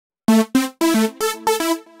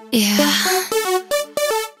Yeah.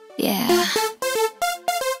 Yeah.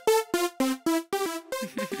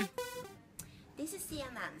 This is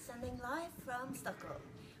CNN, sending live from Stockholm.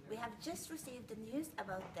 We have just received the news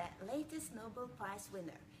about the latest Nobel Prize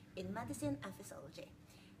winner in medicine and physiology.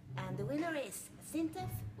 And the winner is Sintef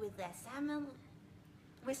with the Salmon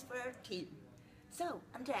Whisperer team. So,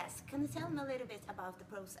 Andreas, can you tell me a little bit about the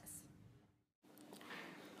process?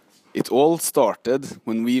 It all started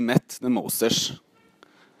when we met the Mosers.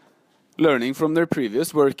 Learning from their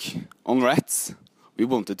previous work on rats, we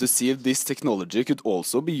wanted to see if this technology could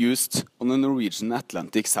also be used on the Norwegian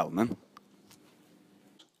Atlantic salmon.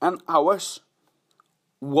 And ours,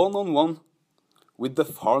 one-on-one with the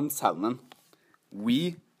farmed salmon,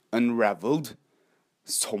 we unraveled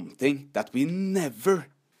something that we never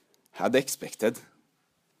had expected.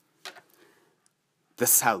 The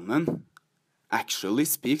salmon actually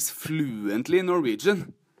speaks fluently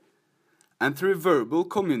Norwegian. And through verbal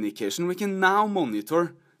communication we can now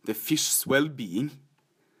monitor the fish's well-being.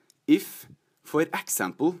 If, for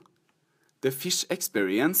example, the fish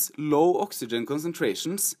experiences low oxygen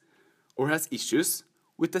concentrations or has issues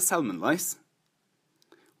with the salmon lice,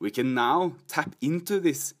 we can now tap into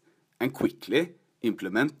this and quickly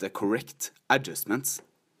implement the correct adjustments.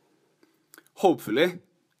 Hopefully,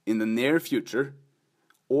 in the near future,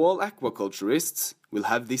 all aquaculturists will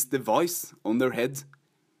have this device on their head,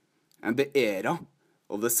 and the era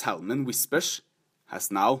of the salmon whispers has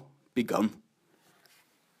now begun.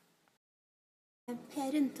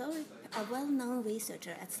 Per Rundtorp, a well-known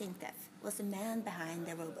researcher at Sintef, was the man behind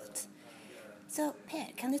the robot. So, Per,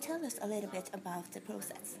 can you tell us a little bit about the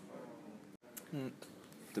process?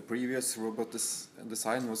 The previous robot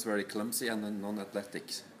design was very clumsy and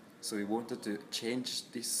non-athletic, so we wanted to change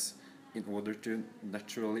this in order to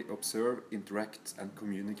naturally observe, interact and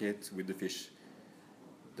communicate with the fish.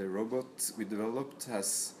 The robot we developed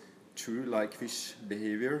has true like fish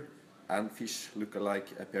behavior and fish look-alike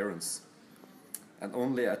appearance, and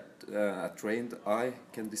only a trained eye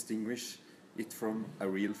can distinguish it from a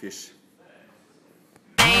real fish.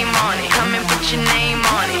 Name on it, come and put your name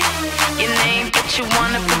on it. Your name, but you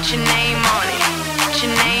wanna put your name on it. Put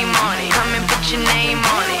your name on it, come and put your name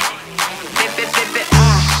on it.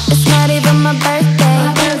 It's not even my birthday.